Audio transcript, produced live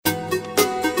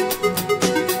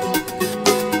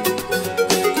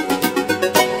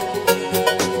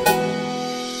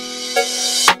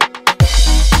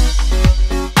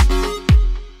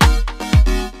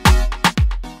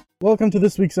Welcome to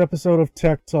this week's episode of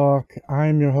Tech Talk.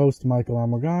 I'm your host, Michael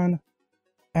Amargan,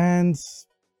 and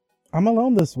I'm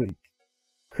alone this week.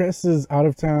 Chris is out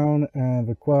of town, and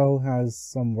Raquel has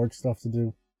some work stuff to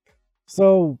do.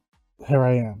 So, here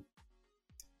I am.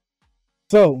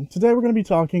 So, today we're going to be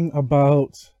talking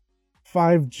about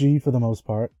 5G for the most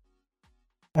part,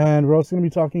 and we're also going to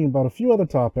be talking about a few other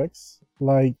topics,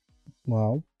 like,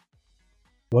 well,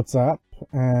 WhatsApp,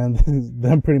 and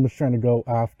them pretty much trying to go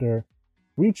after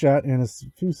WeChat in a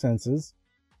few senses,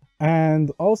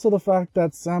 and also the fact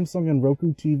that Samsung and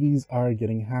Roku TVs are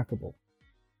getting hackable.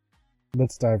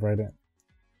 Let's dive right in.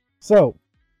 So,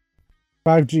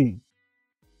 5G.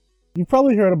 You've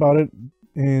probably heard about it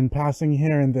in passing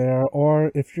here and there,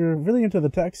 or if you're really into the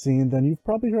tech scene, then you've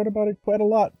probably heard about it quite a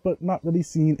lot, but not really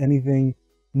seen anything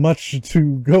much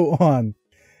to go on.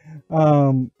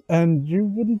 And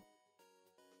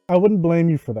I wouldn't blame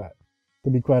you for that,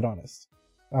 to be quite honest.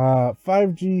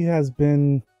 5G has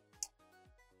been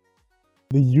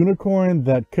the unicorn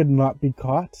that could not be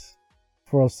caught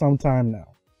for some time now.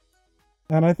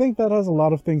 And I think that has a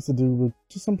lot of things to do with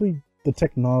just simply the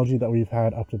technology that we've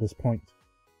had up to this point.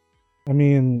 I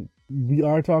mean, we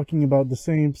are talking about the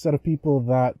same set of people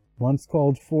that once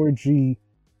called 4G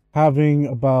having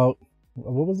about,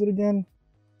 what was it again?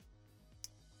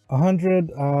 100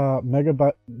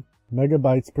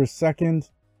 megabytes per second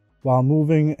while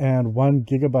moving, and 1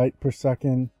 gigabit per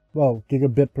second, 1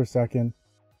 megabit per second,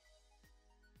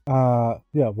 100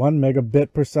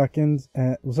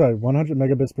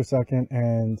 megabits per second,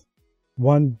 and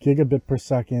 1 gigabit per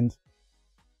second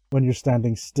when you're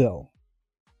standing still.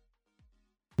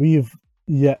 We've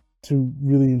yet to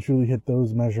really and truly hit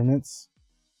those measurements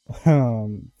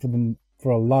for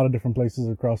a lot of different places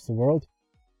across the world,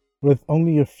 with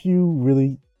only a few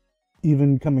really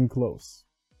even coming close.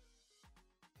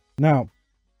 Now,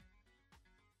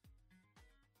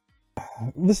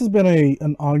 this has been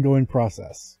an ongoing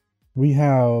process. We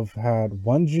have had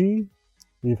 1G,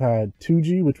 we've had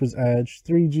 2G, which was Edge,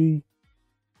 3G,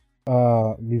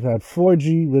 we've had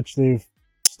 4G, which they've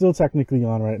still technically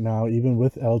on right now, even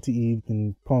with LTE,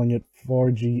 and calling it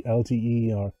 4G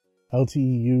LTE or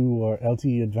LTEU or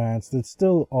LTE Advanced. It's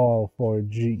still all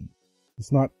 4G.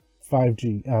 It's not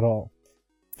 5G at all.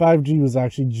 5G was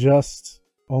actually just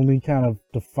only kind of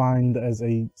defined as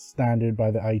a standard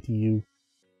by the ITU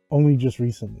only just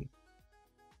recently.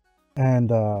 And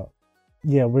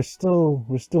yeah, we're still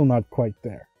not quite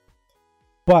there.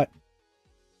 But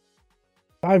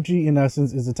 5G in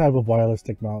essence is a type of wireless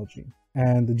technology,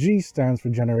 and the G stands for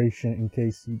generation, in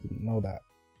case you didn't know that.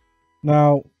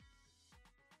 Now,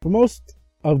 for most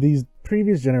of these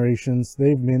previous generations,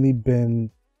 they've mainly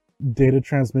been data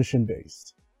transmission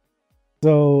based.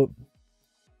 So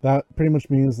that pretty much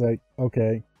means, like,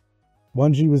 okay,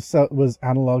 1G was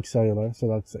analog cellular, so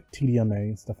that's like TDMA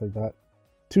and stuff like that.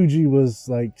 2G was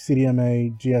like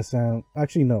CDMA, GSM.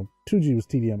 Actually, no, 2G was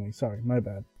TDMA. Sorry, my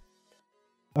bad.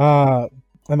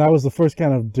 And that was the first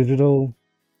kind of digital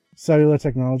cellular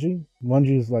technology.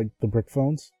 1G is like the brick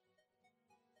phones.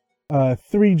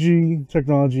 3G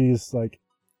technology is like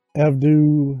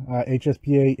EVDU,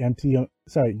 HSPA,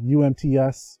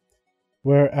 UMTS,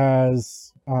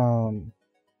 whereas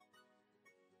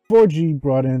 4G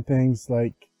brought in things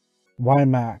like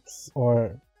WiMAX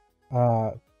or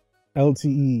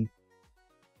LTE.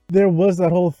 There was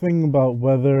that whole thing about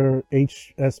whether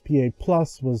HSPA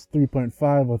Plus was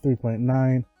 3.5 or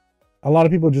 3.9. A lot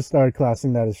of people just started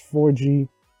classing that as 4G,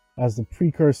 as the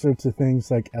precursor to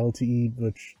things like LTE,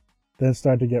 which then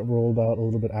started to get rolled out a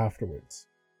little bit afterwards.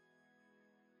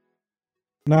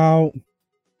 Now,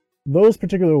 those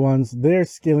particular ones, they're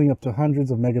scaling up to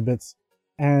hundreds of megabits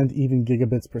and even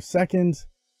gigabits per second,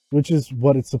 which is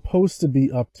what it's supposed to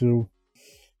be up to.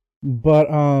 But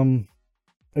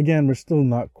again, we're still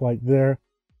not quite there.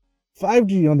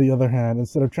 5G, on the other hand,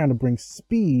 instead of trying to bring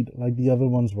speed like the other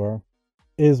ones were,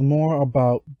 is more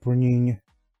about bringing,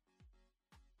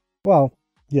 well,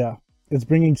 yeah, it's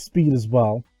bringing speed as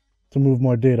well to move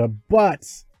more data, but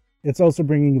it's also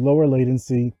bringing lower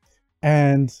latency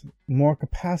and more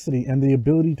capacity and the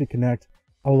ability to connect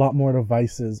a lot more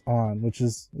devices on, which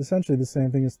is essentially the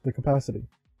same thing as the capacity.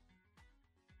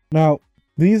 Now,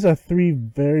 these are three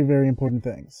very, very important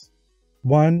things.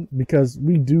 One, because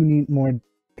we do need more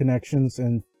connections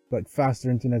and like faster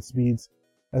internet speeds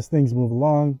as things move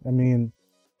along. I mean,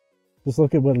 just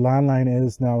look at what landline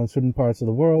is now in certain parts of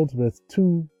the world, with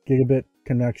 2 gigabit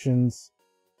connections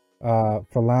for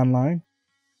landline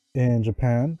in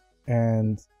Japan,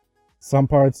 and some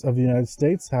parts of the United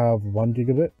States have 1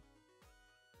 gigabit.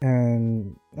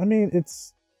 And I mean,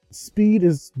 speed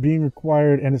is being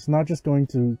required, and it's not just going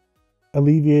to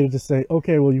alleviated to say,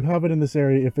 okay, well, you have it in this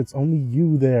area. If it's only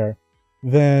you there,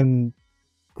 then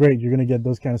great, you're going to get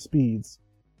those kind of speeds.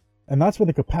 And that's where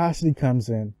the capacity comes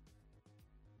in,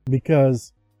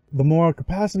 because the more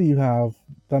capacity you have,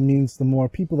 that means the more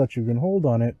people that you can hold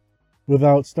on it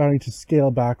without starting to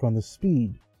scale back on the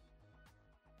speed.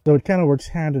 So it kind of works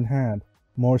hand in hand.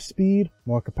 More speed,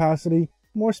 more capacity,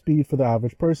 more speed for the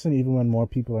average person, even when more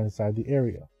people are inside the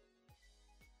area.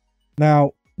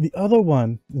 Now, the other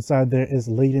one inside there is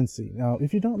latency. Now,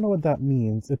 if you don't know what that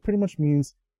means, it pretty much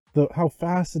means how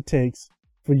fast it takes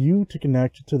for you to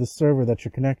connect to the server that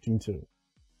you're connecting to.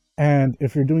 And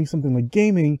if you're doing something like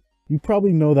gaming, you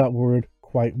probably know that word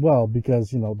quite well,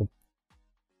 because,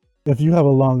 if you have a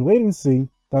long latency,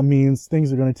 that means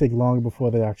things are going to take longer before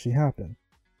they actually happen.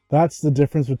 That's the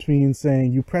difference between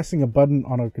saying you pressing a button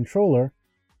on a controller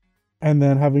and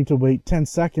then having to wait 10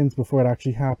 seconds before it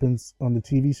actually happens on the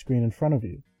TV screen in front of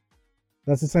you.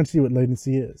 That's essentially what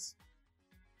latency is.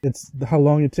 It's how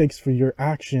long it takes for your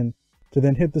action to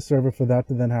then hit the server for that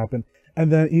to then happen. And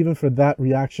then even for that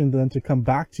reaction then to come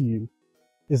back to you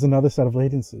is another set of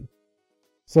latency.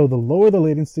 So the lower the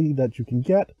latency that you can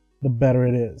get, the better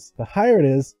it is. The higher it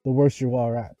is, the worse you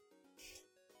are at.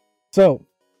 So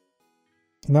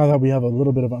now that we have a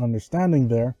little bit of an understanding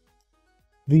there,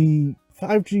 the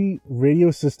 5G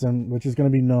radio system, which is going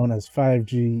to be known as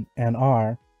 5G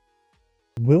NR,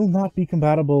 will not be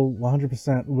compatible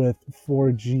 100% with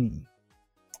 4G.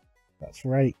 That's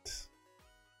right.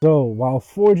 So while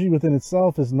 4G within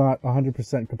itself is not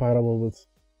 100% compatible with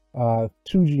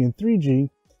 2G and 3G,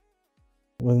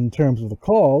 in terms of the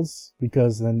calls,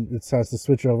 because then it has to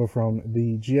switch over from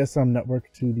the GSM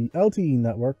network to the LTE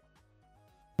network,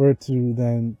 for it to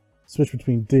then switch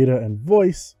between data and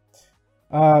voice,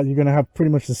 you're going to have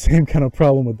pretty much the same kind of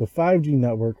problem with the 5G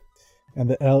network and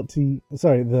the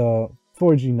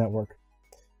 4G network.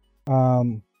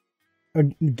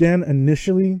 Again,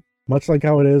 initially, much like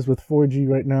how it is with 4G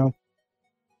right now,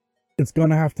 it's going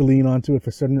to have to lean onto it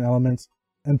for certain elements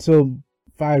until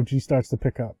 5G starts to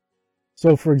pick up.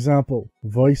 So, for example,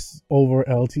 voice over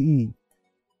LTE.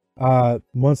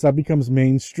 Once that becomes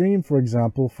mainstream, for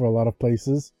example, for a lot of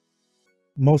places,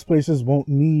 most places won't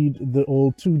need the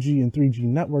old 2G and 3G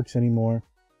networks anymore,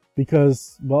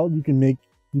 because, well, you can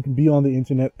be on the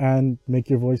internet and make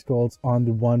your voice calls on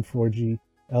the 4G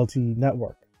LTE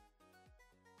network.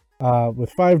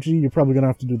 With 5G, you're probably going to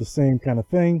have to do the same kind of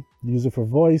thing, use it for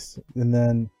voice, and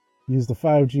then use the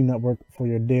 5G network for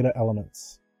your data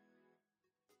elements.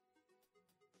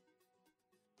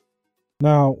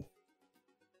 Now,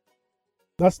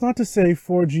 that's not to say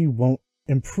 4G won't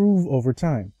improve over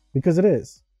time, because it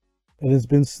is. It has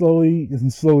been slowly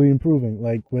improving,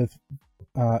 like with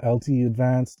LTE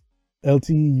Advanced,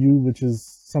 LTE-U, which is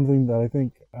something that I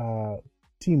think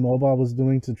T-Mobile was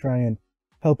doing to try and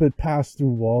help it pass through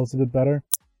walls a bit better,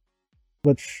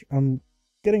 which I'm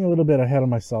getting a little bit ahead of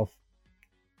myself.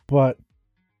 But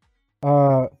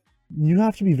you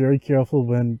have to be very careful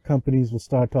when companies will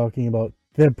start talking about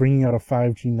they're bringing out a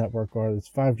 5G network or this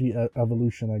 5G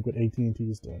evolution, like what AT&T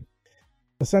is doing.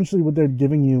 Essentially, what they're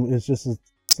giving you is just a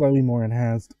slightly more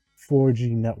enhanced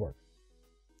 4G network.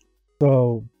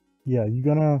 So, yeah, you're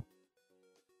gonna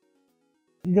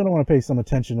want to pay some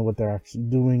attention to what they're actually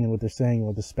doing and what they're saying and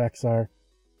what the specs are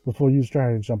before you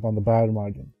try to jump on the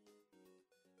bandwagon.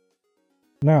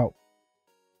 Now,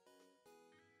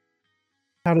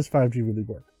 how does 5G really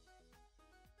work?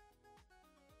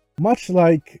 Much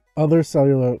like other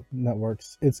cellular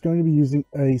networks, it's going to be using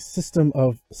a system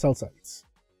of cell sites.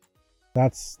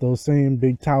 That's those same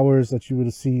big towers that you would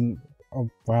have seen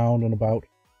around and about.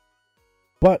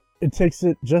 But it takes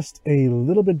it just a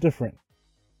little bit different.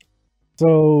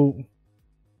 So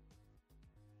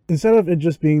instead of it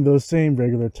just being those same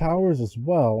regular towers as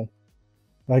well,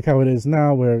 like how it is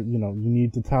now, where you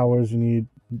need the towers, you need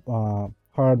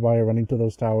hardwire running to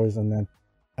those towers, and then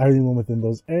everyone within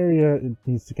those areas, it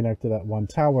needs to connect to that one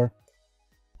tower.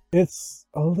 It's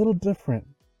a little different,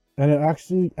 and it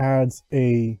actually adds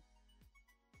a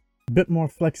bit more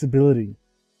flexibility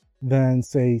than,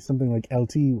 say, something like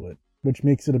LTE would, which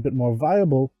makes it a bit more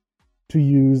viable to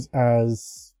use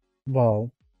as,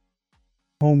 well,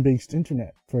 home-based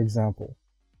internet, for example,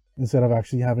 instead of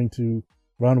actually having to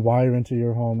run wire into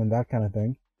your home and that kind of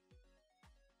thing.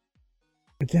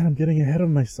 Again, I'm getting ahead of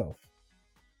myself.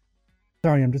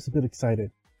 Sorry, I'm just a bit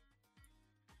excited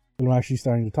that I'm actually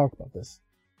starting to talk about this.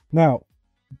 Now,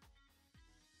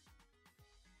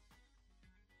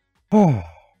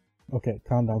 okay,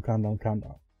 calm down.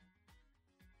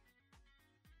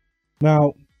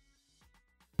 Now,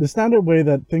 the standard way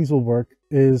that things will work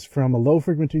is from a low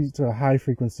frequency to a high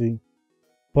frequency,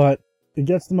 but it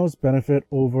gets the most benefit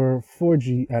over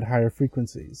 4G at higher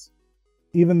frequencies,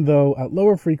 even though at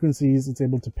lower frequencies it's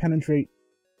able to penetrate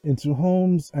into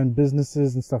homes and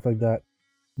businesses and stuff like that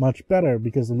much better,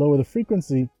 because the lower the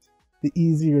frequency, the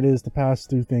easier it is to pass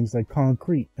through things like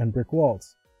concrete and brick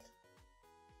walls.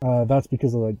 That's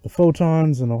because of like the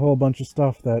photons and a whole bunch of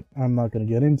stuff that I'm not going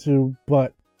to get into,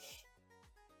 but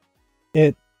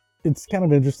it's kind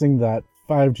of interesting that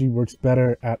 5G works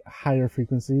better at higher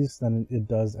frequencies than it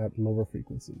does at lower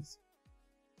frequencies.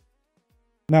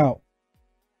 Now,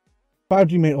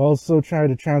 5G may also try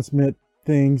to transmit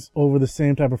things over the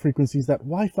same type of frequencies that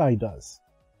Wi-Fi does,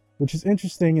 which is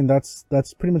interesting, and that's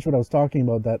pretty much what I was talking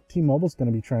about that T-Mobile's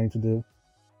going to be trying to do.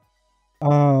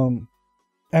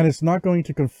 And it's not going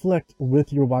to conflict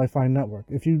with your Wi-Fi network.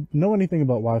 If you know anything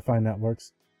about Wi-Fi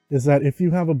networks, is that if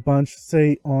you have a bunch,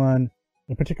 say, on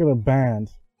a particular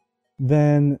band,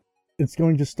 then it's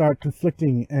going to start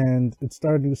conflicting, and it's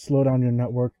starting to slow down your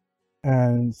network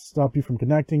and stop you from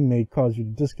connecting, may cause you to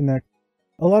disconnect.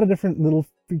 A lot of different little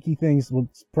freaky things will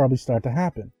probably start to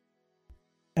happen.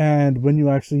 And when you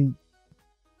actually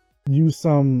use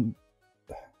some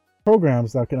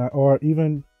programs that can, or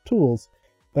even tools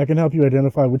that can help you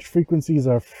identify which frequencies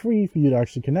are free for you to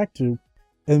actually connect to,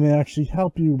 and may actually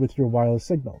help you with your wireless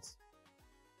signals.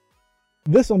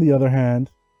 This, on the other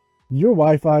hand, your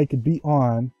Wi-Fi could be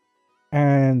on,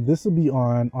 and this will be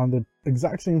on the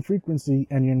exact same frequency,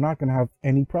 and you're not going to have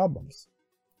any problems.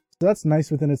 So that's nice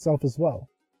within itself as well.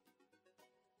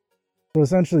 So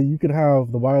essentially, you could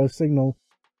have the wireless signal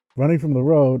running from the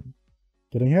road,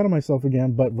 getting ahead of myself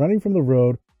again, but running from the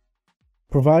road,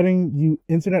 providing you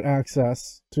internet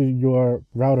access to your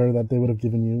router that they would have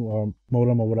given you, or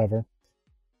modem or whatever.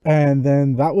 And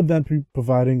then that would then be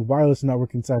providing wireless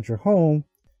network inside your home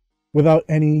without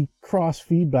any cross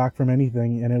feedback from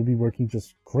anything, and it'll be working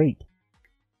just great.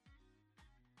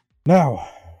 Now,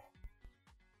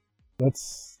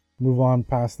 let's move on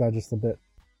past that just a bit.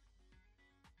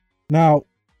 Now,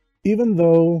 even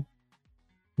though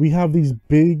we have these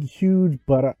big, huge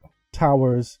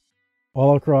towers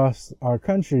all across our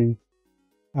country,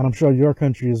 and I'm sure your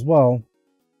country as well,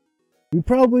 we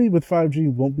probably, with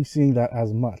 5G, won't be seeing that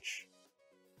as much.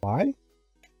 Why?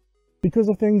 Because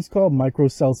of things called micro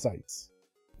cell sites.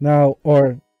 Now,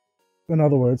 or in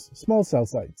other words, small cell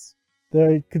sites.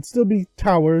 They could still be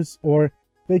towers, or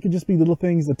they could just be little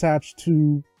things attached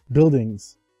to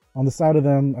buildings on the side of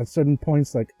them at certain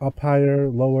points, like up higher,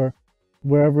 lower,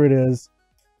 wherever it is.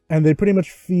 And they pretty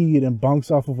much feed and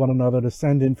bounce off of one another to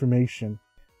send information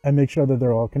and make sure that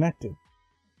they're all connected.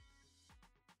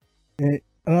 In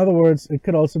other words, it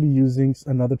could also be using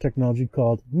another technology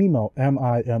called MIMO,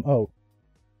 M-I-M-O.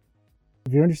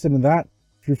 If you're interested in that,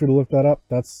 feel free to look that up.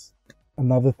 That's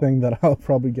another thing that I'll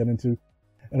probably get into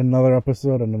in another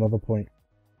episode at another point.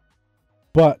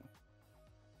 But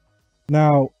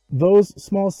now, those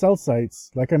small cell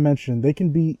sites, like I mentioned, they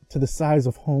can be to the size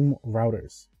of home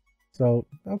routers. So,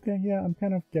 okay, yeah, I'm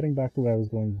kind of getting back to where I was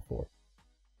going before.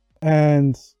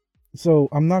 And so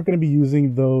I'm not going to be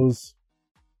using those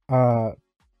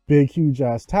big, huge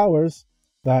ass towers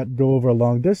that go over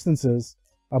long distances.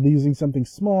 I'll be using something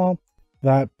small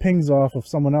that pings off of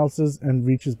someone else's and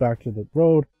reaches back to the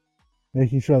road,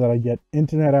 making sure that I get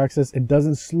internet access. It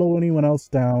doesn't slow anyone else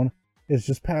down. It's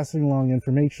just passing along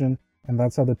information, and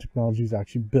that's how the technology is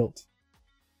actually built.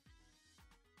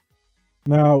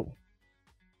 Now,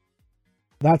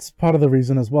 that's part of the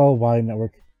reason as well why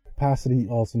network capacity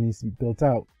also needs to be built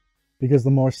out, because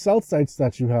the more cell sites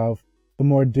that you have, the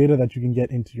more data that you can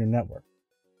get into your network.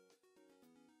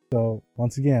 So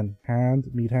once again, hand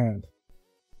meet hand.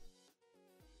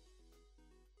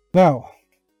 Now,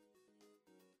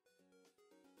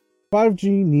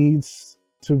 5G needs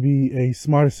to be a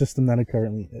smarter system than it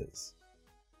currently is.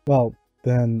 Well,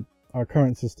 than our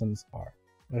current systems are,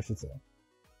 I should say.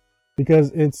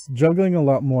 Because it's juggling a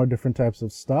lot more different types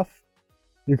of stuff.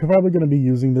 You're probably going to be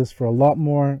using this for a lot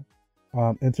more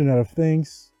Internet of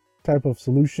Things type of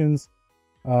solutions.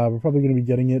 We're probably going to be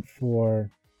getting it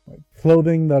for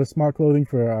clothing that is smart clothing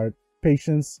for our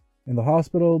patients in the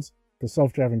hospitals, for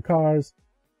self-driving cars.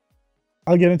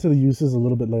 I'll get into the uses a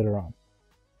little bit later on.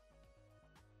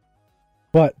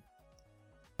 But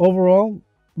overall,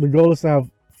 the goal is to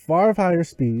have far higher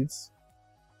speeds,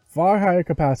 far higher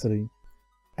capacity,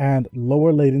 and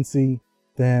lower latency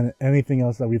than anything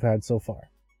else that we've had so far.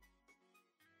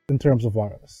 In terms of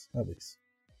wireless, at least.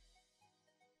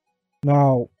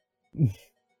 Now,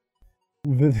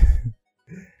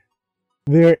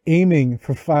 they're aiming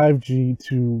for 5G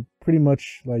to pretty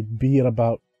much like be at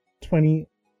about 20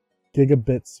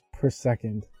 gigabits per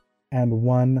second and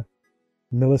 1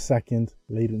 millisecond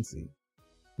latency,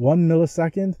 1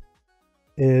 millisecond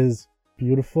is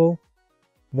beautiful.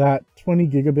 That 20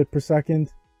 gigabit per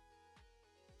second,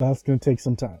 that's going to take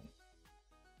some time.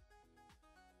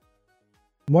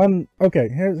 Okay,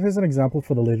 here's an example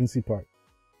for the latency part.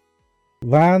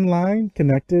 Landline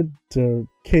connected to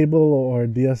cable or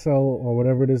DSL or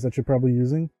whatever it is that you're probably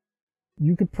using,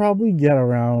 you could probably get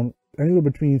around anywhere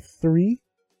between 3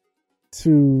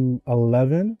 to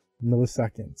 11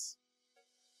 milliseconds.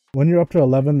 When you're up to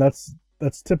 11, that's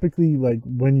typically like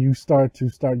when you start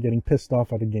getting pissed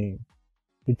off at a game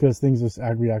because things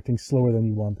are reacting slower than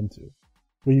you want them to.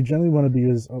 What you generally want to be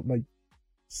is like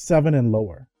 7 and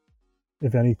lower,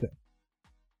 if anything.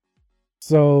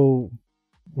 So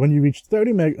when you reach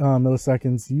 30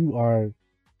 milliseconds, you are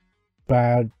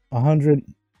bad. 100,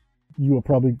 you are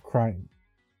probably crying.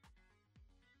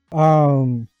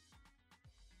 But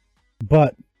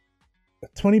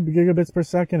 20 gigabits per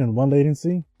second and 1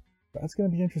 latency, that's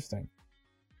going to be interesting.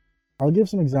 I'll give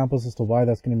some examples as to why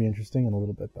that's going to be interesting in a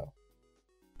little bit, though.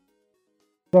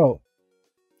 So,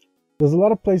 there's a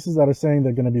lot of places that are saying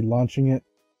they're going to be launching it,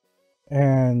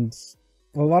 and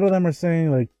a lot of them are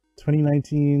saying like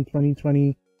 2019,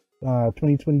 2020,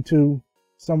 2022,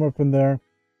 somewhere up in there.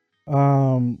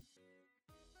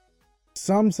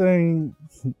 Some saying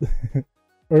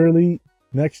early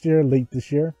next year, late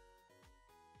this year.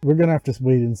 We're going to have to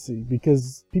wait and see,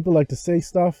 because people like to say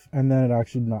stuff and then it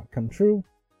actually not come true.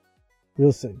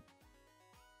 We'll see.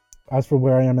 As for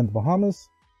where I am in the Bahamas,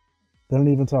 they don't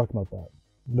even talk about that.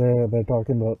 They're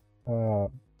talking about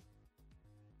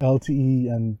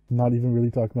LTE and not even really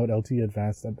talking about LTE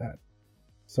advanced at that.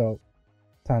 So,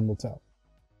 time will tell.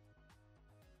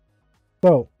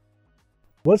 So,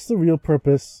 what's the real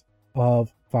purpose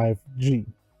of 5G?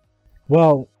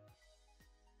 Well,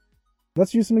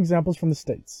 let's use some examples from the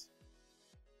States.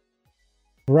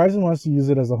 Verizon wants to use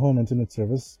it as a home internet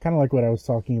service, kind of like what I was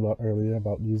talking about earlier,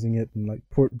 about using it and like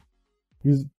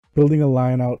building a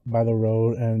line out by the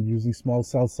road and using small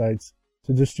cell sites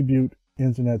to distribute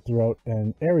internet throughout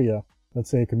an area, let's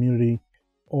say a community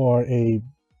or a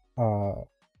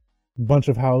bunch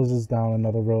of houses down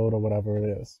another road or whatever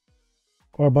it is,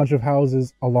 or a bunch of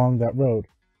houses along that road.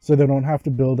 So they don't have to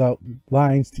build out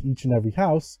lines to each and every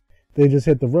house. They just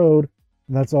hit the road,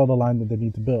 and that's all the line that they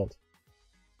need to build.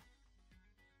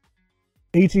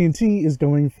 AT&T is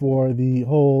going for the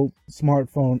whole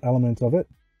smartphone element of it.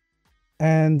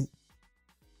 And,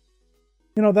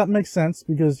 you know, that makes sense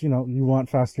because, you know, you want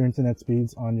faster internet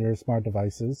speeds on your smart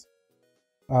devices,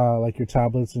 like your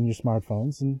tablets and your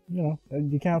smartphones. And, you know,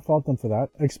 you can't fault them for that,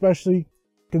 especially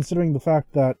considering the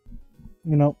fact that,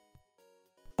 you know,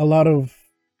 a lot of,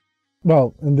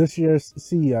 well, in this year's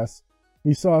CES,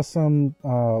 we saw some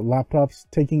laptops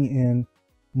taking in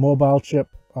mobile chip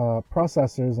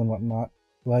processors and whatnot,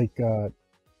 like the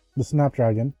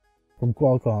Snapdragon from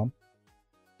Qualcomm,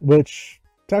 which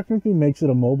technically makes it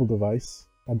a mobile device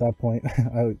at that point.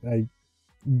 I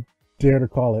dare to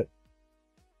call it.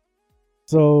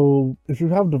 So if you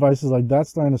have devices like that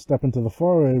starting to step into the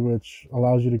foray, which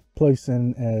allows you to place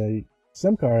in a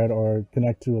SIM card or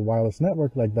connect to a wireless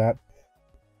network like that,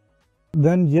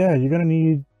 then yeah, you're going to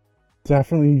need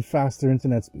definitely faster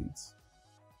internet speeds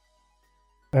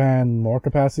and more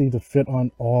capacity to fit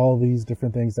on all these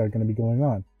different things that are going to be going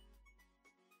on.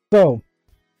 So,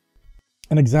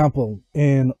 an example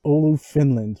in Oulu,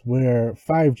 Finland, where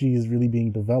 5G is really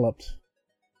being developed,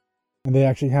 and they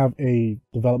actually have a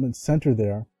development center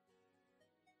there.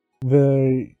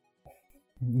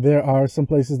 There are some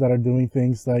places that are doing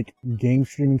things like game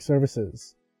streaming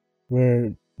services,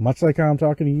 where, much like how I'm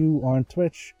talking to you on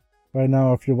Twitch right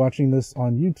now, if you're watching this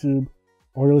on YouTube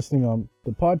or you're listening on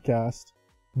the podcast,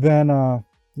 then,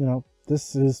 you know,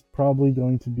 this is probably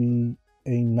going to be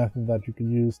a method that you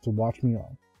can use to watch me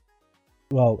on.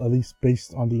 Well, at least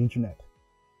based on the internet.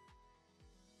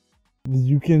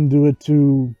 You can do it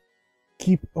to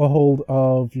keep a hold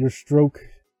of your stroke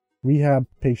rehab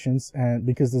patients, and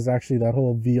because there's actually that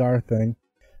whole VR thing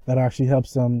that actually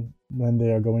helps them when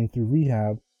they are going through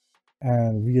rehab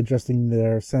and readjusting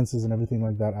their senses and everything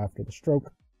like that after the stroke.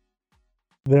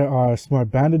 There are smart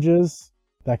bandages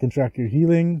that can track your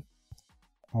healing.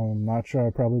 I'm not sure I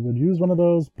probably would use one of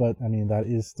those, but I mean, that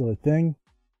is still a thing.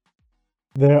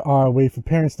 There are ways for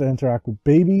parents to interact with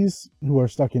babies who are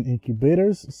stuck in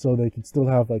incubators, so they can still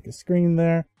have like a screen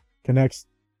there, connects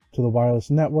to the wireless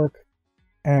network,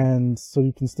 and so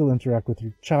you can still interact with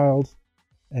your child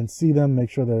and see them, make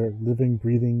sure they're living,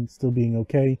 breathing, still being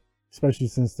okay, especially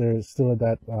since they're still at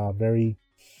that very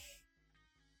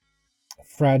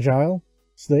fragile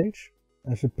stage,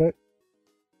 I should put.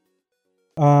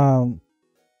 And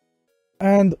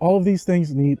all of these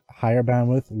things need higher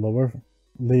bandwidth, lower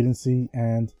latency,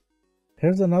 and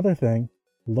here's another thing,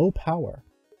 low power.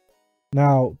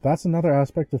 Now, that's another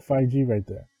aspect of 5G right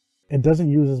there. It doesn't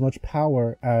use as much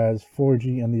power as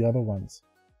 4G and the other ones.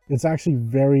 It's actually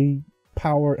very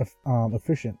power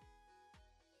efficient.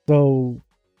 So,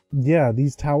 yeah,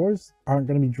 these towers aren't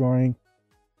going to be drawing,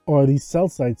 or these cell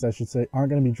sites, I should say, aren't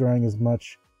going to be drawing as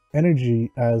much energy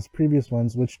as previous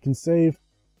ones, which can save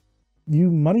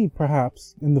you money,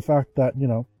 perhaps, in the fact that, you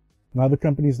know, now the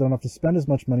companies don't have to spend as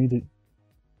much money to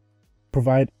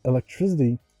provide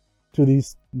electricity to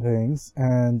these things,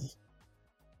 and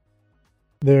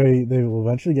they will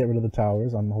eventually get rid of the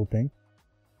towers, I'm hoping.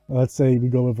 Let's say we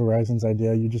go with Verizon's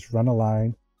idea, you just run a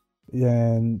line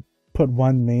and put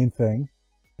one main thing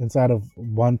inside of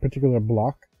one particular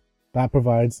block that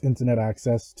provides internet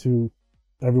access to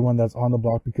everyone that's on the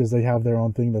block, because they have their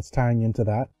own thing that's tying into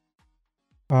that.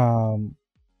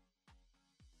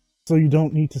 So you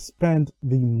don't need to spend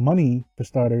the money, for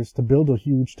starters, to build a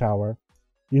huge tower.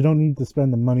 You don't need to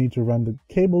spend the money to run the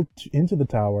cable into the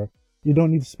tower. You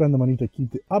don't need to spend the money to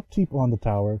keep the upkeep on the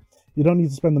tower. You don't need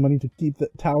to spend the money to keep the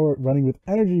tower running with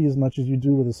energy as much as you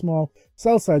do with a small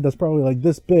cell site that's probably like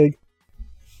this big,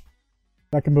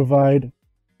 that can provide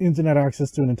internet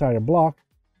access to an entire block,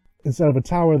 instead of a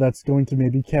tower that's going to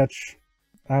maybe catch,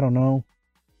 I don't know,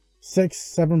 6,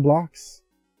 7 blocks.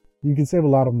 You can save a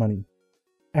lot of money.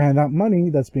 And that money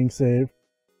that's being saved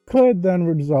could then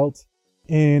result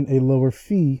in a lower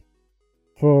fee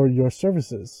for your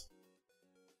services.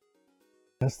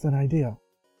 Just an idea.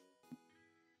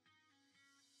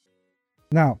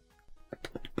 Now,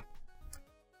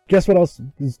 guess what else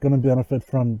is going to benefit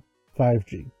from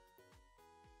 5G?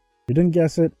 You didn't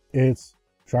guess it, it's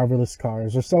driverless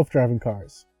cars or self-driving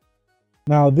cars.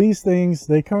 Now, these things,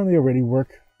 they currently already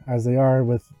work as they are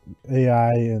with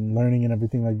AI and learning and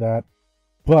everything like that.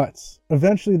 But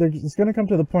eventually, it's going to come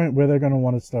to the point where they're going to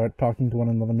want to start talking to one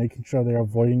another, making sure they're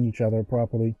avoiding each other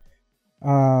properly.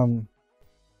 And,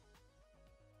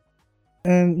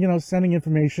 you know, sending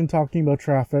information, talking about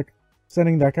traffic,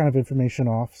 sending that kind of information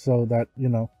off so that, you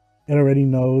know, it already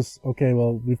knows, okay,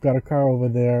 well, we've got a car over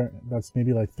there that's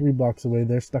maybe like 3 blocks away.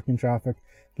 They're stuck in traffic.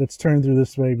 Let's turn through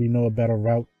this way. We know a better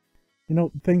route. You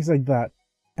know, things like that.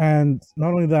 And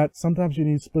not only that, sometimes you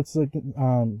need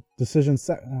split-second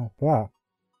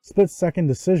split-second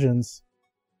decisions,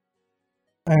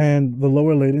 and the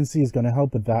lower latency is going to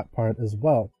help with that part as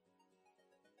well.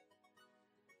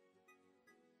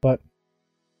 But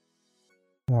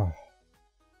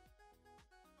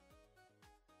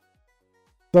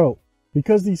so,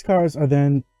 because these cars are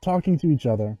then talking to each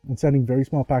other and sending very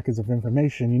small packets of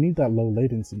information, you need that low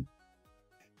latency.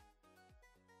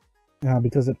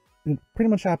 Because it pretty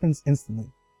much happens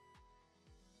instantly.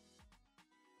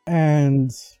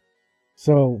 And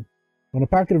so, when a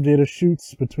packet of data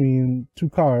shoots between 2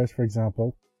 cars, for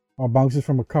example, or bounces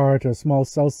from a car to a small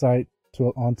cell site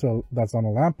that's on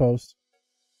a lamppost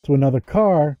to another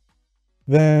car,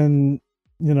 then,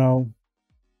 you know,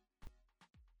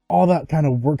 all that kind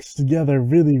of works together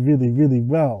really, really, really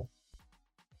well.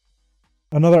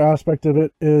 Another aspect of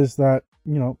it is that,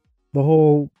 you know, the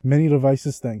whole many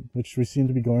devices thing, which we seem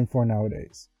to be going for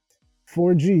nowadays.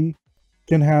 4G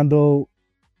can handle,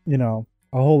 you know,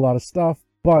 a whole lot of stuff,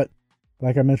 but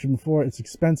like I mentioned before, it's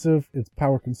expensive, it's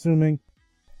power consuming,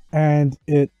 and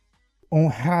it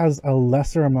has a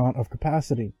lesser amount of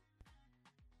capacity.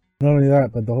 Not only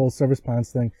that, but the whole service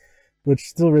plans thing, which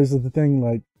still raises the thing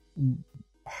like,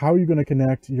 how are you going to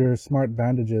connect your smart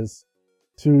bandages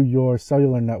to your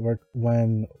cellular network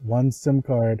when one SIM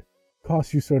card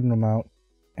costs you a certain amount,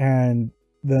 and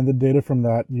then the data from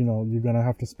that, you know, you're going to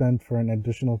have to spend for an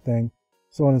additional thing,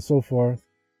 so on and so forth.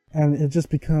 And it just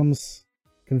becomes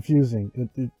confusing.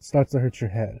 It starts to hurt your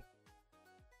head.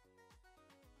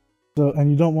 So, and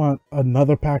you don't want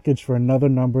another package for another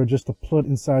number just to put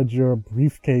inside your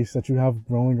briefcase that you have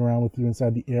rolling around with you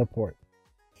inside the airport.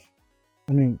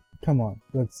 I mean, come on.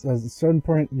 That's at a certain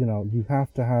point, you know, you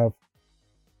have to have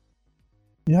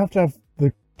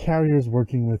the carriers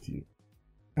working with you.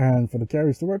 And for the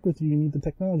carriers to work with you, you need the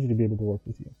technology to be able to work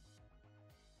with you.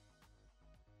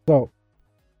 So,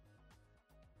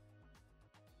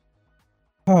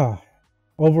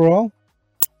 overall,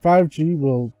 5G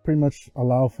will pretty much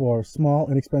allow for small,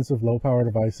 inexpensive, low-power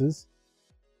devices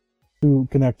to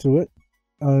connect to it.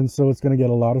 And so it's going to get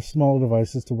a lot of small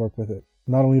devices to work with it.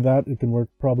 Not only that, it can work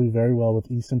probably very well with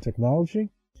eSIM technology,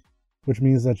 which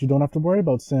means that you don't have to worry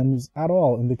about SIMs at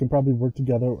all, and they can probably work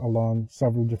together along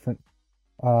several different,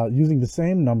 using the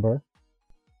same number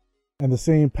and the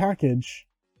same package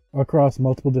across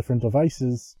multiple different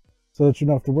devices, so that you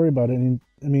don't have to worry about it. And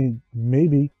I mean,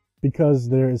 maybe because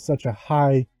there is such a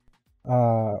high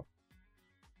uh,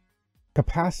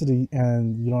 capacity,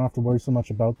 and you don't have to worry so much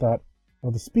about that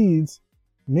or the speeds,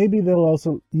 maybe they'll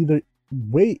also either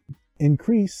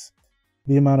increase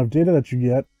the amount of data that you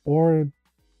get, or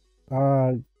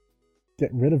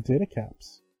get rid of data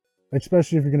caps,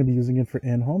 especially if you're going to be using it for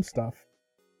in-home stuff.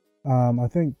 I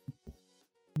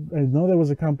know there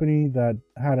was a company that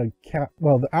had a cap.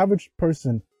 Well, the average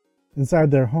person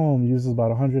inside their home uses about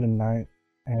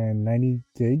 190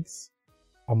 gigs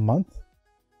a month.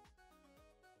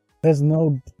 There's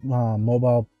no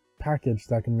mobile package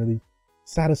that can really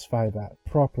satisfy that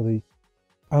properly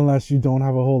unless you don't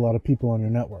have a whole lot of people on your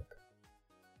network.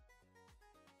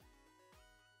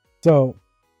 So,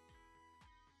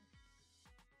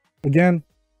 again,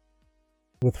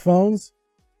 with phones,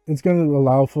 it's going to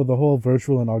allow for the whole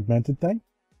virtual and augmented thing,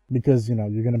 because, you know,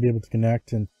 you're going to be able to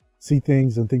connect and see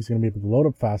things, and things are going to be able to load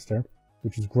up faster,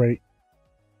 which is great.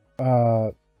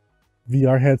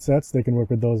 VR headsets, they can work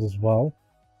with those as well.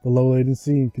 The low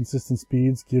latency and consistent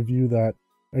speeds give you that.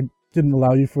 It didn't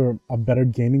allow you for a better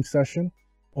gaming session,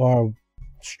 or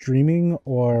streaming,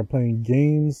 or playing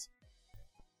games,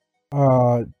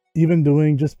 even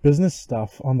doing just business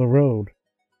stuff on the road,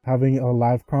 having a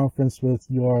live conference with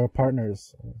your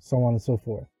partners, so on and so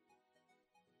forth.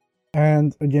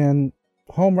 And again,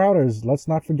 home routers, let's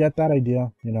not forget that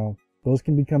idea. You know, those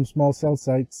can become small cell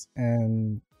sites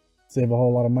and save a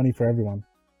whole lot of money for everyone.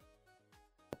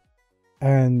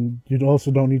 And you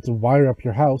also don't need to wire up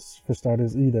your house, for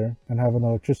starters, either, and have an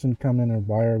electrician come in and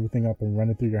wire everything up and run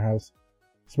it through your house,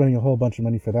 spending a whole bunch of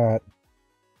money for that.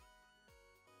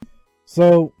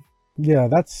 So, yeah,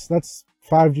 that's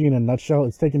 5G in a nutshell.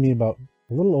 It's taken me about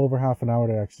a little over half an hour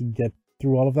to actually get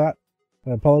through all of that.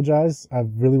 I apologize.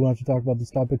 I've really wanted to talk about this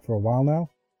topic for a while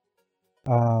now.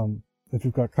 If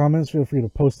you've got comments, feel free to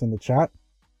post in the chat.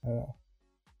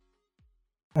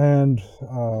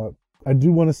 I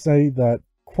do want to say that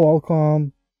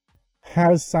Qualcomm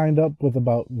has signed up with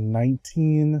about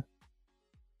 18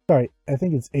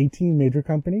 major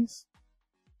companies,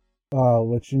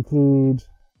 which include,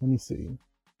 let me see.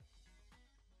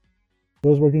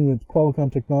 Those working with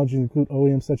Qualcomm technologies include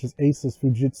OEMs such as Asus,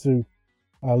 Fujitsu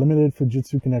Limited,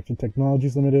 Fujitsu Connection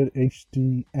Technologies Limited,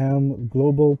 HDM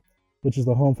Global, which is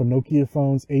the home for Nokia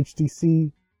phones,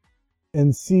 HTC,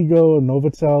 Inseego,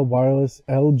 Novatel Wireless,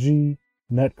 LG,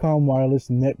 Netcom Wireless,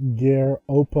 Netgear,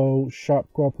 Oppo,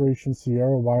 Sharp Corporation,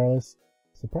 Sierra Wireless.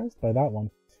 Surprised by that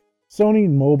one. Sony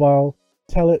Mobile,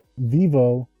 Telit,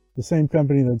 Vivo, the same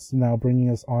company that's now bringing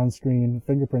us on-screen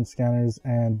fingerprint scanners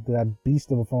and that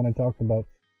beast of a phone I talked about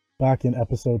back in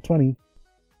episode 20.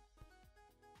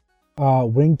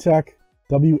 Wingtech,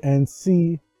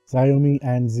 WNC, Xiaomi,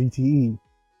 and ZTE.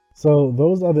 So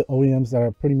those are the OEMs that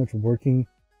are pretty much working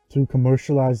to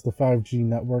commercialize the 5G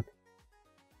network,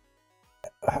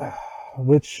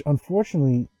 which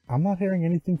unfortunately I'm not hearing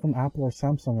anything from Apple or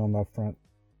Samsung on that front.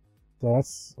 So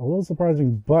that's a little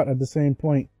surprising, but at the same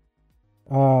point,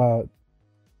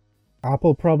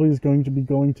 Apple probably is going to be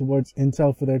going towards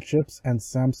Intel for their chips, and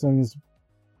Samsung's,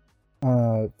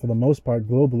 for the most part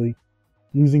globally,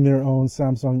 using their own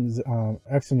Samsung's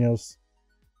Exynos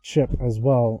chip as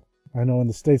well. I know in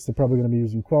the States they're probably going to be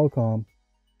using Qualcomm,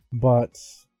 but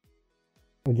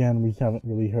again, we haven't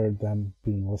really heard them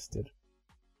being listed.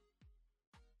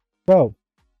 So,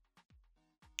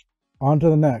 on to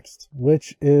the next,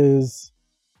 which is,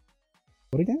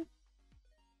 what again?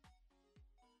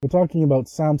 We're talking about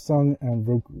Samsung and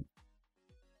Roku.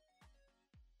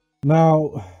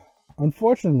 Now,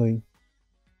 unfortunately,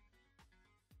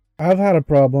 I've had a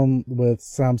problem with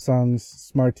Samsung's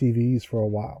smart TVs for a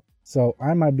while, so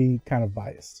I might be kind of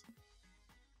biased.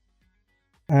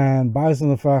 And biased in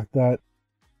the fact that,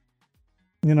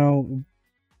 you know,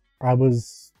 I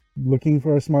was looking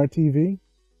for a smart TV,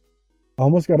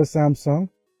 almost got a Samsung,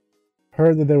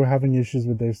 heard that they were having issues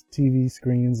with their TV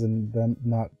screens and them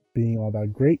not being all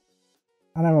that great,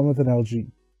 and I went with an LG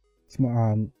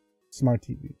smart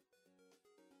TV.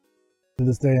 To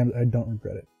this day, I don't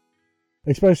regret it.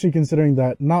 Especially considering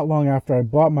that not long after I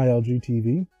bought my LG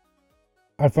TV,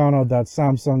 I found out that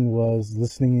Samsung was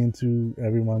listening into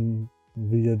everyone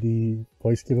via the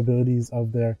voice capabilities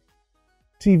of their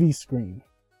TV screen,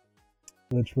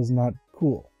 which was not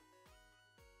cool.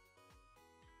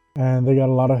 And they got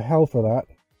a lot of hell for that.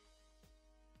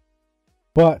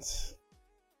 But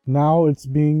now it's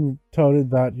being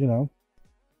touted that, you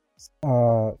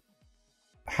know,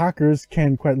 hackers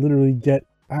can quite literally get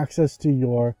access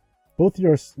to both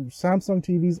your Samsung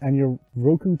TVs and your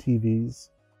Roku TVs,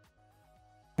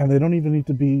 and they don't even need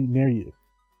to be near you.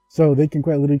 So they can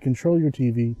quite literally control your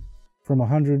TV from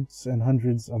hundreds and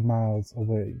hundreds of miles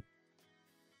away.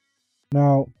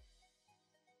 Now,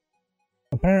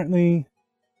 apparently,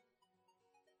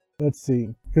 let's see,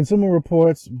 Consumer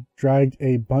Reports dragged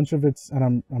a bunch of its,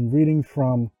 and I'm reading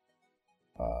from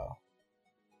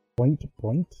Point.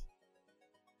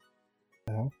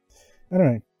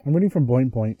 Anyway, I'm reading from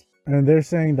Point, and they're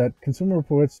saying that Consumer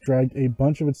Reports dragged a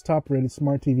bunch of its top-rated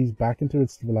smart TVs back into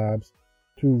its labs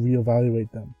to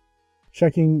reevaluate them,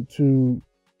 checking them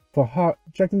for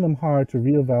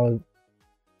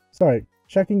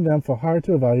hard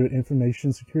to evaluate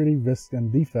information security risks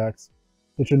and defects,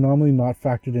 which are normally not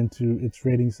factored into its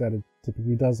ratings that it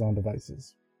typically does on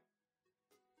devices.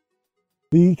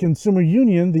 The Consumer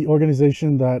Union, the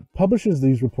organization that publishes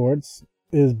these reports,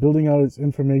 is building out its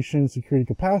information security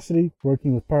capacity,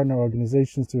 working with partner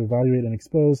organizations to evaluate and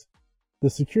expose the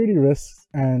security risks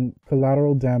and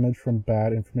collateral damage from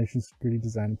bad information security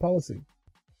design and policy.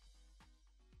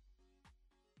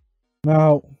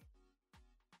 Now,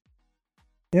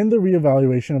 in the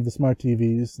reevaluation of the smart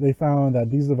TVs, they found that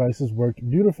these devices worked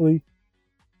beautifully.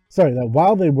 That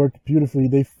while they worked beautifully,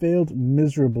 they failed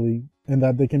miserably in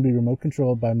that they can be remote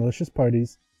controlled by malicious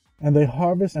parties, and they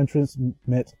harvest and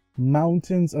transmit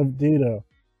mountains of data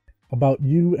about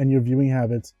you and your viewing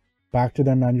habits back to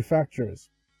their manufacturers,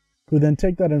 who then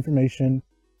take that information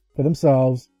for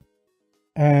themselves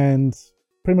and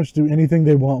pretty much do anything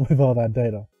they want with all that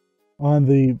data on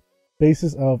the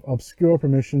basis of obscure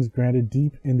permissions granted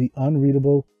deep in the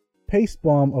unreadable paste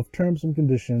bomb of terms and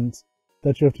conditions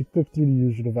that you have to click through to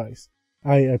use your device.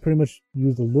 I pretty much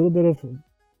used a little bit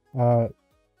of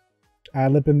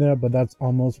ad-lib in there, but that's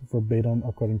almost verbatim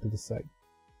according to the site.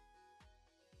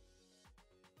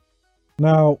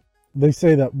 Now, they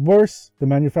say that worse, the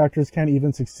manufacturers can't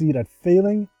even succeed at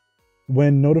failing.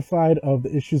 When notified of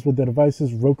the issues with their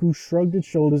devices, Roku shrugged its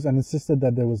shoulders and insisted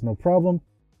that there was no problem.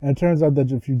 And it turns out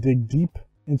that if you dig deep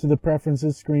into the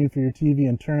preferences screen for your TV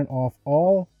and turn off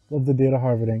all of the data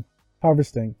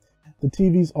harvesting, the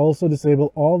TVs also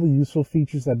disable all the useful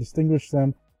features that distinguish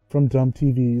them from dumb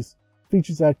TVs,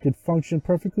 features that could function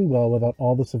perfectly well without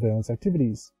all the surveillance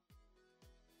activities.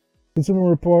 Consumer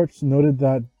Reports noted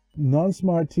that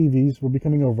non-smart TVs were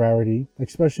becoming a rarity,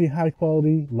 especially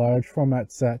high-quality,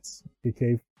 large-format sets,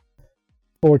 aka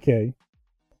 4K,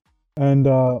 and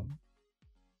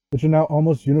which are now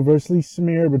almost universally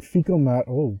smeared with fecal matter.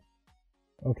 Oh,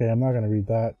 okay, I'm not going to read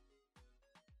that.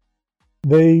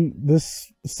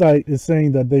 This site is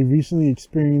saying that they recently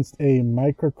experienced a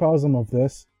microcosm of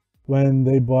this when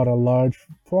they bought a large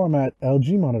format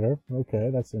LG monitor. Okay,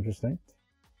 that's interesting.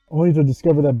 Only to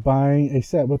discover that buying a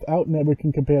set without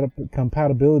networking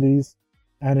compatibilities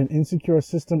and an insecure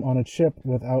system on a chip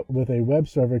with a web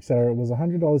server, etc., was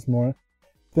 $100 more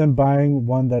than buying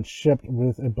one that shipped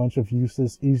with a bunch of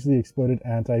useless, easily exploited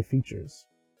anti-features.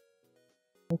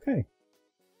 Okay.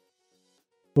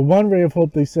 The one ray of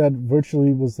hope, they said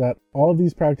virtually, was that all of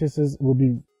these practices will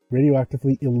be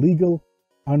radioactively illegal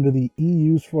under the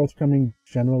EU's forthcoming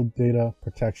General Data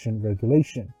Protection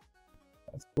Regulation.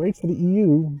 That's great for the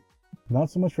EU, not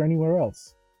so much for anywhere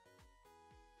else.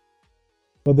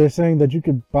 But they're saying that you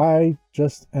could buy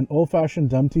just an old-fashioned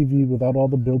dumb TV without all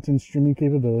the built-in streaming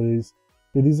capabilities.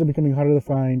 These are becoming harder to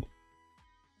find,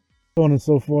 so on and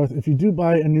so forth. If you do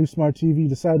buy a new smart TV,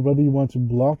 decide whether you want to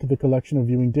block the collection of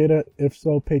viewing data. If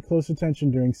so, pay close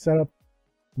attention during setup.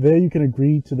 There you can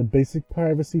agree to the basic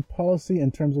privacy policy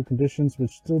and terms and conditions,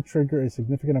 which still trigger a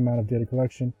significant amount of data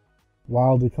collection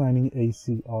while declining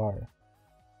ACR.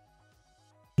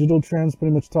 Digital Trends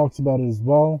pretty much talks about it as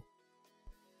well,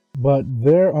 but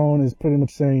their own is pretty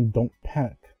much saying don't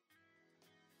panic.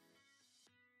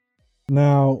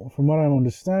 Now, from what I'm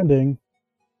understanding,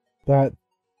 that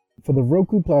for the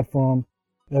Roku platform,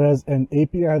 it has an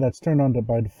API that's turned on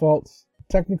by default,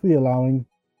 technically allowing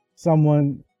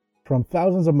someone from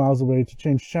thousands of miles away to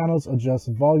change channels, adjust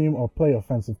volume, or play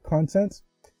offensive content.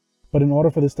 But in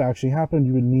order for this to actually happen,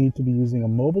 you would need to be using a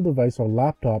mobile device or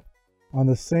laptop on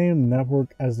the same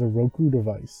network as the Roku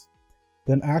device.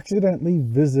 Then accidentally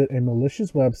visit a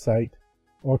malicious website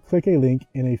or click a link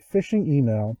in a phishing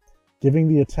email, giving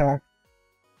the attacker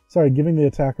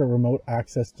remote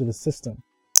access to the system.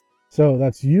 So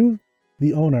that's you,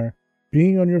 the owner,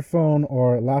 being on your phone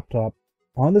or laptop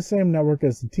on the same network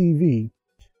as the TV,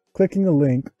 clicking a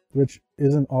link, which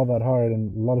isn't all that hard,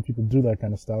 and a lot of people do that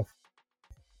kind of stuff,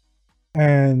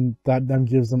 and that then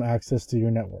gives them access to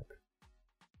your network.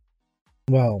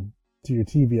 Well, to your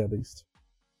TV at least.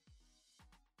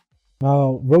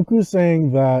 Now, Roku's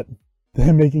saying that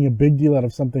they're making a big deal out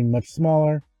of something much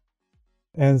smaller,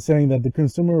 and saying that the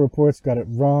Consumer Reports got it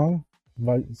wrong.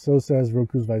 So says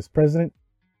Roku's vice president.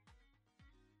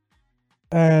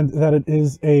 And that it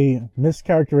is a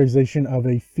mischaracterization of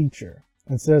a feature.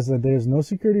 and says that there's no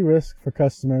security risk for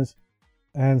customers,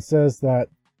 and says that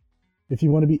if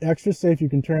you want to be extra safe, you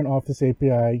can turn off this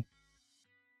API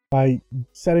by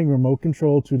setting remote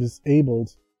control to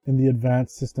disabled in the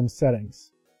advanced system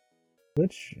settings.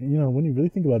 Which, you know, when you really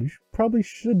think about it, you probably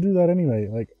should do that anyway.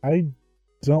 Like, I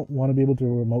don't want to be able to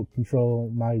remote control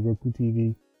my Roku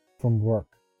TV from work.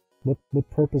 What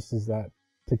purpose is that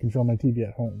to control my TV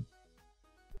at home?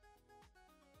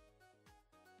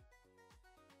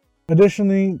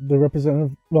 Additionally, a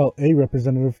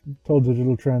representative told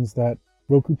Digital Trends that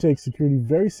Roku takes security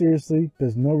very seriously.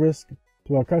 There's no risk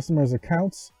to our customers'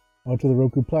 accounts or to the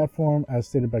Roku platform, as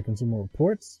stated by Consumer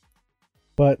Reports.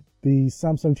 But the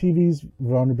Samsung TV's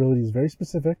vulnerability is very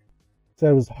specific.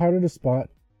 Said it was harder to spot.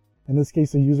 In this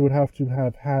case, the user would have to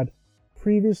have had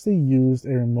previously used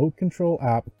a remote control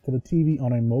app for the TV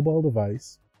on a mobile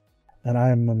device. And I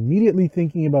am immediately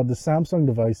thinking about the Samsung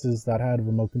devices that had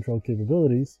remote control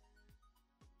capabilities,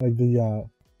 like the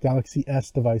Galaxy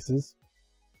S devices.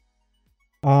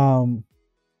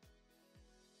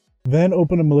 Then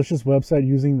open a malicious website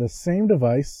using the same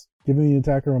device, giving the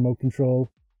attacker remote control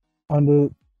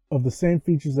of the same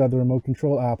features that the remote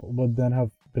control app would then have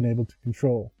been able to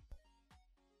control.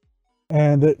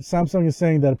 And that Samsung is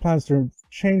saying that it plans to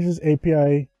change this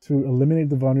API to eliminate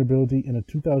the vulnerability in a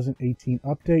 2018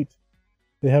 update.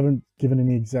 They haven't given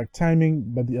any exact timing,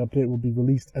 but the update will be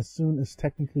released as soon as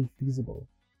technically feasible.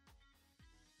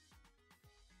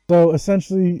 So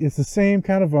essentially, it's the same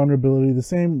kind of vulnerability, the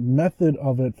same method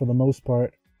of it for the most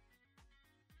part.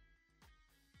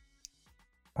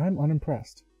 I'm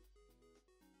unimpressed.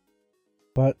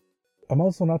 But I'm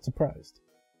also not surprised.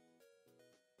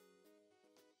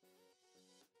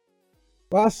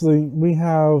 Lastly, we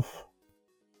have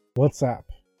WhatsApp.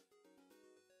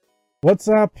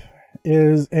 WhatsApp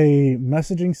is a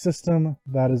messaging system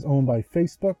that is owned by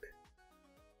Facebook,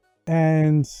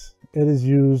 and it is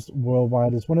used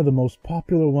worldwide. It's one of the most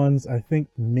popular ones, I think,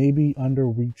 maybe under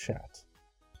WeChat.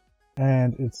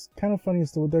 And it's kind of funny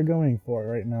as to what they're going for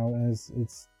right now, as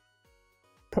it's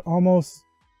almost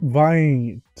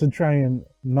vying to try and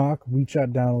knock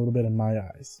WeChat down a little bit in my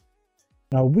eyes.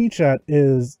 Now, WeChat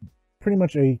is pretty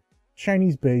much a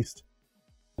Chinese-based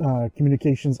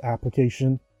communications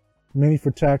application, mainly for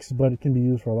text, but it can be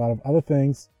used for a lot of other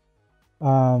things.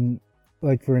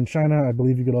 Like in China, I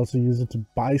believe you could also use it to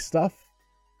buy stuff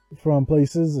from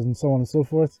places and so on and so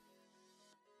forth.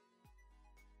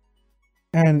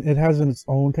 And it has its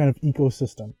own kind of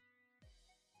ecosystem.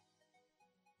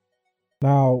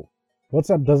 Now,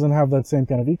 WhatsApp doesn't have that same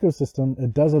kind of ecosystem.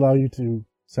 It does allow you to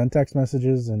send text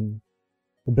messages and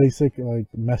the basic like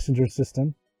messenger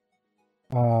system.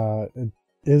 It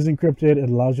is encrypted. It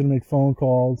allows you to make phone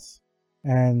calls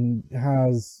and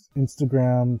has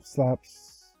Instagram,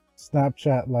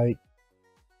 Snapchat like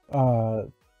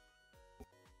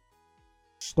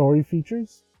story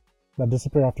features that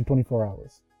disappear after 24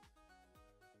 hours.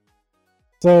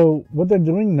 So what they're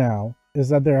doing now is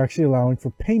that they're actually allowing for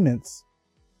payments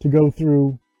to go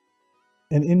through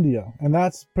in India. And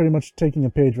that's pretty much taking a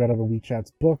page right out of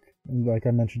WeChat's book. And like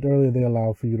I mentioned earlier, they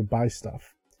allow for you to buy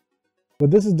stuff. What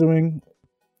this is doing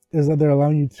is that they're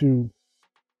allowing you to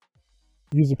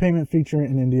use a payment feature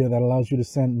in India that allows you to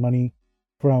send money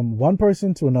from one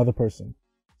person to another person.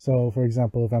 So for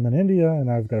example, if I'm in India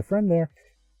and I've got a friend there,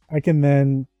 I can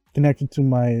then connect it to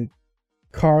my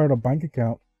card or bank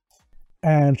account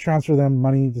and transfer them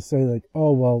money to say like,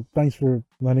 oh, well, thanks for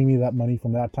lending me that money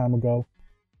from that time ago.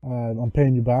 I'm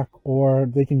paying you back. Or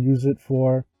they can use it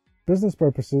for business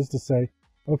purposes to say,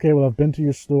 okay, well, I've been to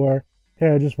your store.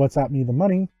 Here, just WhatsApp me the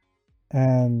money.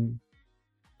 And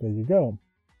there you go.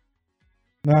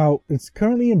 Now, it's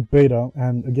currently in beta.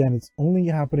 And again, it's only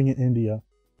happening in India,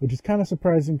 which is kind of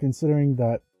surprising considering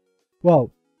that,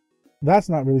 well, that's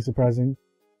not really surprising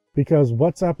because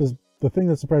the thing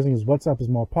that's surprising is WhatsApp is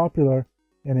more popular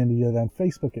in India than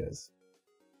Facebook is.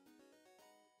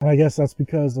 And I guess that's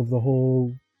because of the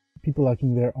whole people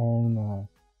liking their own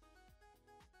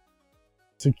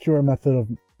secure method of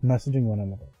messaging one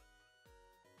another.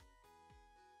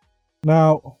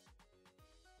 Now,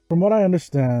 from what I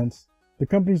understand, the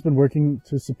company's been working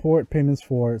to support payments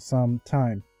for some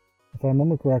time. If I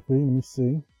remember correctly, let me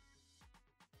see.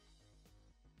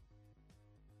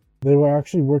 They were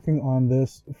actually working on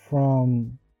this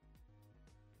from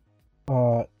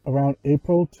around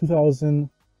April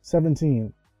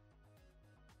 2017.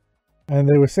 And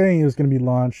they were saying it was going to be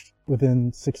launched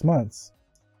within 6 months.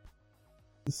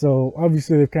 So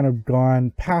obviously they've kind of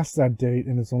gone past that date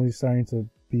and it's only starting to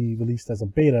be released as a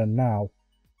beta now.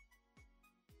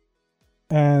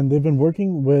 And they've been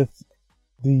working with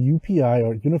the UPI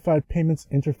or Unified Payments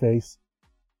Interface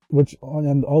which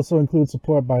and also includes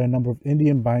support by a number of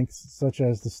Indian banks such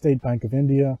as the State Bank of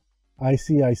India,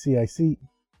 ICICI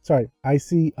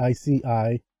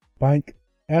Bank,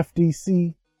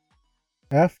 FDFC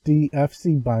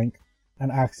Bank,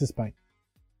 and Axis Bank.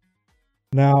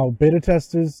 Now, beta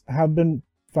testers have been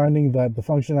finding that the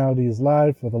functionality is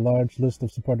live with a large list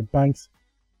of supported banks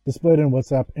displayed in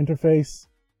WhatsApp interface,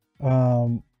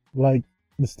 like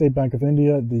the State Bank of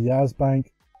India, the Yas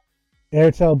Bank,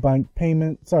 Airtel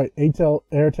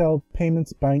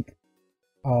Payments Bank,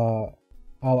 Al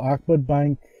Akbar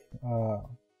Bank,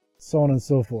 so on and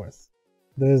so forth.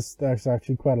 There's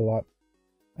actually quite a lot.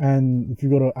 And if you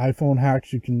go to iPhone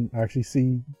Hacks, you can actually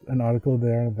see an article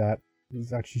there that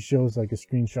actually shows like a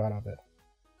screenshot of it.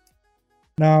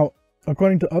 Now,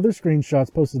 according to other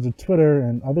screenshots posted to Twitter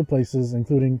and other places,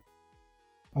 including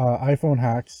iPhone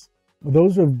Hacks,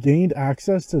 those who have gained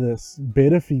access to this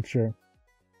beta feature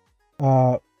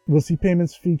will see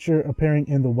payments feature appearing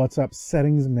in the WhatsApp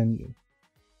settings menu.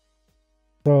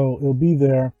 So it'll be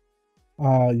there.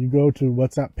 You go to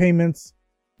WhatsApp payments.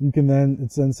 You can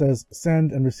it then says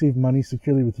send and receive money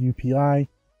securely with UPI.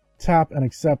 Tap and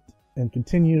accept and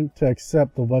continue to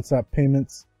accept the WhatsApp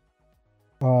payments.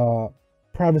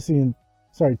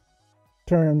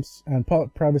 Terms and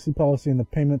privacy policy in the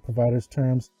payment provider's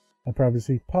terms and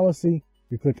privacy policy.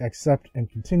 You click accept and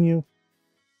continue.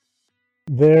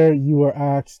 There you are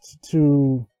asked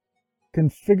to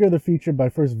configure the feature by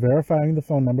first verifying the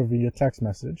phone number via text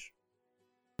message.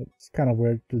 It's kind of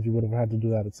weird because you would have had to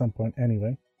do that at some point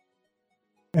anyway.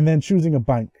 And then choosing a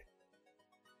bank.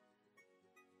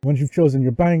 Once you've chosen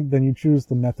your bank, then you choose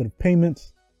the method of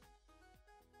payment.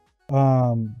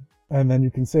 And then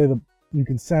you can send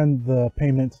the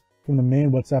payment from the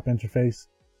main WhatsApp interface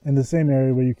in the same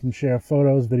area where you can share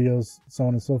photos, videos, so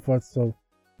on and so forth. So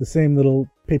the same little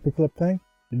paperclip thing,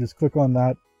 you just click on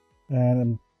that,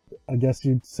 and I guess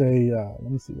you'd say,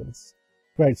 let me see what it's,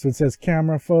 right, so it says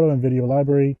camera, photo, and video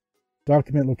library,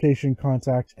 document, location,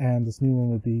 contact, and this new one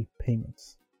would be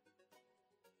payments.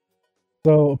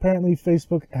 So apparently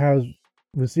Facebook has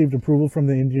received approval from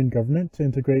the Indian government to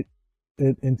integrate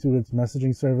it into its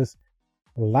messaging service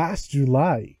last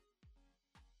July,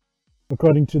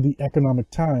 according to the Economic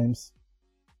Times.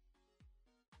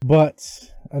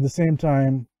 But at the same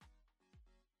time,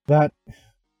 that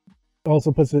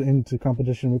also puts it into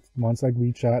competition with ones like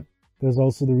WeChat. There's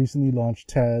also the recently launched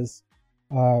Tez,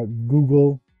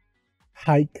 Google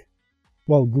Hike,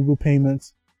 Google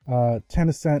Payments,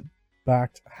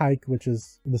 Tencent-backed Hike, which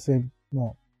is the same,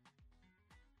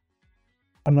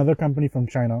 another company from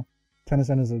China.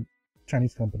 Tencent is a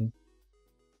Chinese company.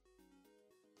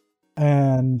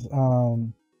 And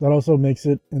that also makes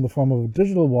it in the form of a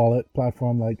digital wallet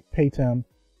platform like Paytm,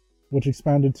 which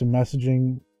expanded to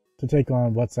messaging to take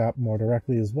on WhatsApp more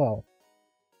directly as well.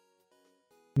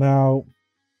 Now,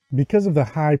 because of the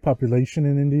high population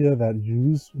in India that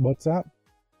use WhatsApp,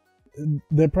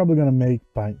 they're probably going to make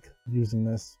bank using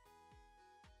this.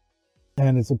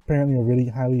 And it's apparently a really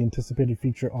highly anticipated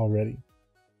feature already.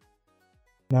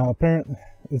 Now,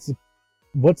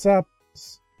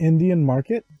 WhatsApp's Indian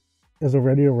market is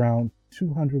already around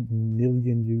 200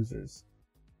 million users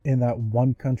in that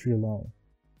one country alone.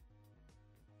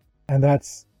 And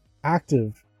that's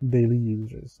active daily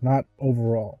users, not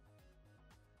overall.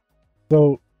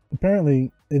 So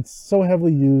apparently it's so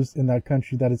heavily used in that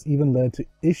country that it's even led to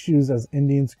issues as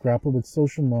Indians grapple with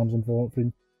social norms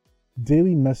involving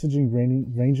daily messaging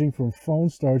ranging from phone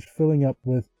storage filling up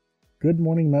with good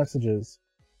morning messages,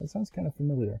 that sounds kind of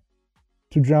familiar,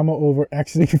 to drama over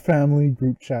exiting family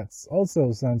group chats,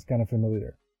 also sounds kind of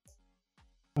familiar.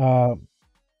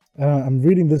 I'm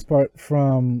reading this part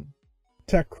from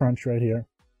TechCrunch right here.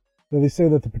 So they say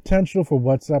that the potential for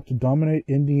WhatsApp to dominate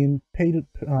Indian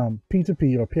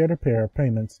P2P or peer-to-peer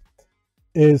payments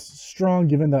is strong,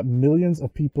 given that millions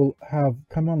of people have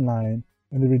come online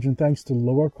in the region thanks to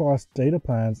lower-cost data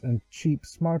plans and cheap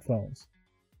smartphones.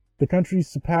 The country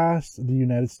surpassed the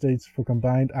United States for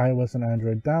combined iOS and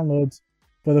Android downloads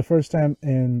for the first time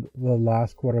in the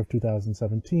last quarter of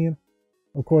 2017,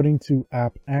 according to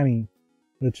App Annie,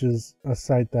 which is a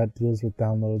site that deals with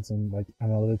downloads and like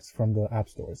analytics from the app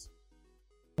stores.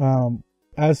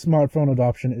 As smartphone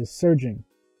adoption is surging,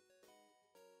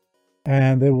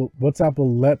 and WhatsApp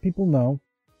will let people know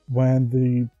when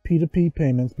the P2P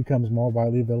payments becomes more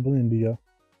widely available in India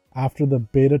after the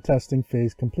beta testing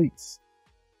phase completes,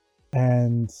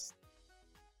 and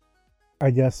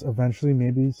I guess eventually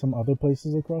maybe some other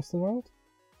places across the world.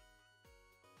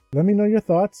 Let me know your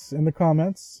thoughts in the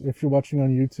comments. If you're watching on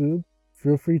YouTube,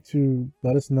 feel free to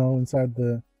let us know inside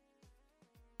the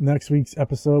next week's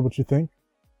episode what you think.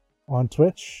 On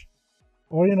Twitch,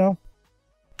 Or,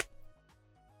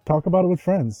 talk about it with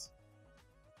friends.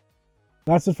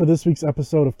 That's it for this week's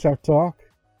episode of Tech Talk.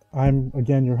 I'm,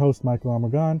 again, your host, Michael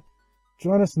Amargan.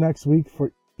 Join us next week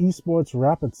for Esports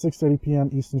Wrap at 6:30 p.m.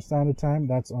 Eastern Standard Time.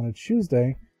 That's on a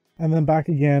Tuesday. And then back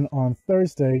again on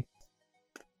Thursday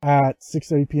at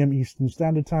 6:30 p.m. Eastern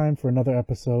Standard Time for another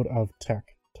episode of Tech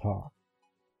Talk.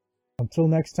 Until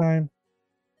next time,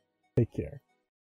 take care.